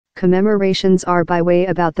Commemorations are by way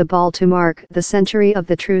about the ball to mark the century of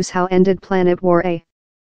the truce how ended Planet War A.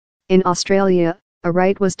 In Australia, a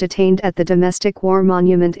rite was detained at the Domestic War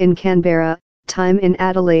Monument in Canberra, time in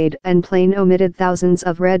Adelaide and plane omitted thousands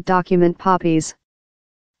of red document poppies.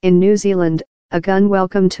 In New Zealand, a gun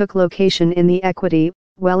welcome took location in the Equity,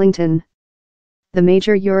 Wellington. The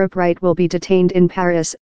major Europe rite will be detained in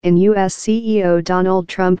Paris, in US CEO Donald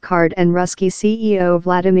Trump card and Ruski CEO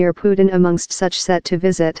Vladimir Putin amongst such set to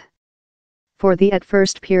visit. For the at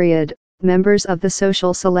first period, members of the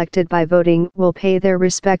social selected by voting will pay their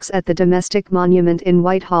respects at the Domestic Monument in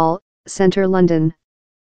Whitehall, Centre London.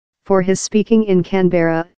 For his speaking in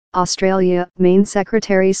Canberra, Australia, Main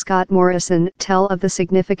Secretary Scott Morrison tell of the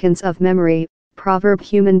significance of memory, proverb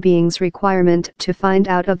human beings requirement to find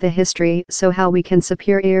out of the history so how we can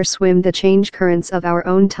superior swim the change currents of our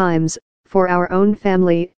own times, for our own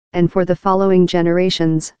family, and for the following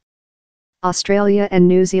generations. Australia and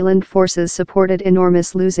New Zealand forces supported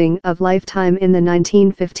enormous losing of lifetime in the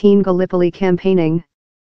 1915 Gallipoli campaigning.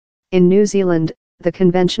 In New Zealand, the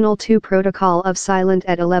conventional 2 protocol of silent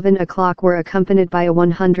at 11 o'clock were accompanied by a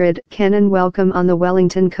 100 cannon welcome on the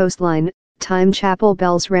Wellington coastline. Time chapel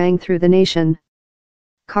bells rang through the nation.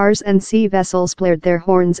 Cars and sea vessels blared their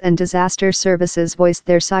horns and disaster services voiced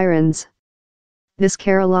their sirens. This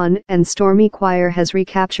carillon and stormy choir has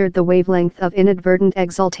recaptured the wavelength of inadvertent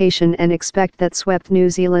exultation and expect that swept New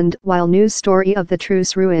Zealand while news story of the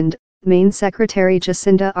truce ruined. Main Secretary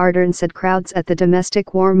Jacinda Ardern said crowds at the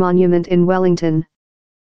Domestic War Monument in Wellington.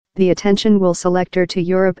 The attention will selector to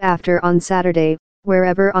Europe after on Saturday,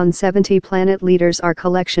 wherever on 70 planet leaders are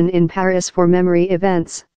collection in Paris for memory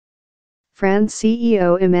events. France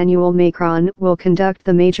CEO Emmanuel Macron will conduct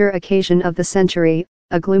the major occasion of the century,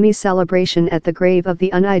 a gloomy celebration at the grave of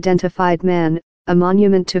the unidentified man, a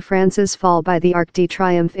monument to France's fall by the Arc de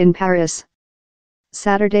Triomphe in Paris.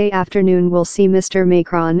 Saturday afternoon will see Mr.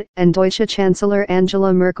 Macron and Deutsche Chancellor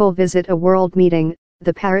Angela Merkel visit a world meeting,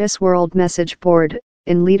 the Paris World Message Board,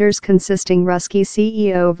 in leaders consisting Ruski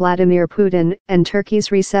CEO Vladimir Putin and Turkey's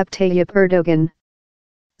Recep Tayyip Erdogan.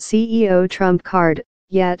 CEO Trump card,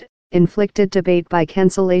 yet, inflicted debate by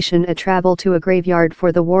cancellation a travel to a graveyard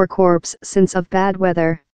for the war corpse since of bad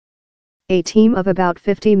weather. A team of about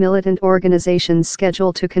 50 militant organizations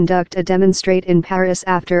scheduled to conduct a demonstrate in Paris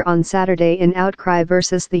after on Saturday in outcry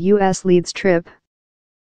versus the US leads trip.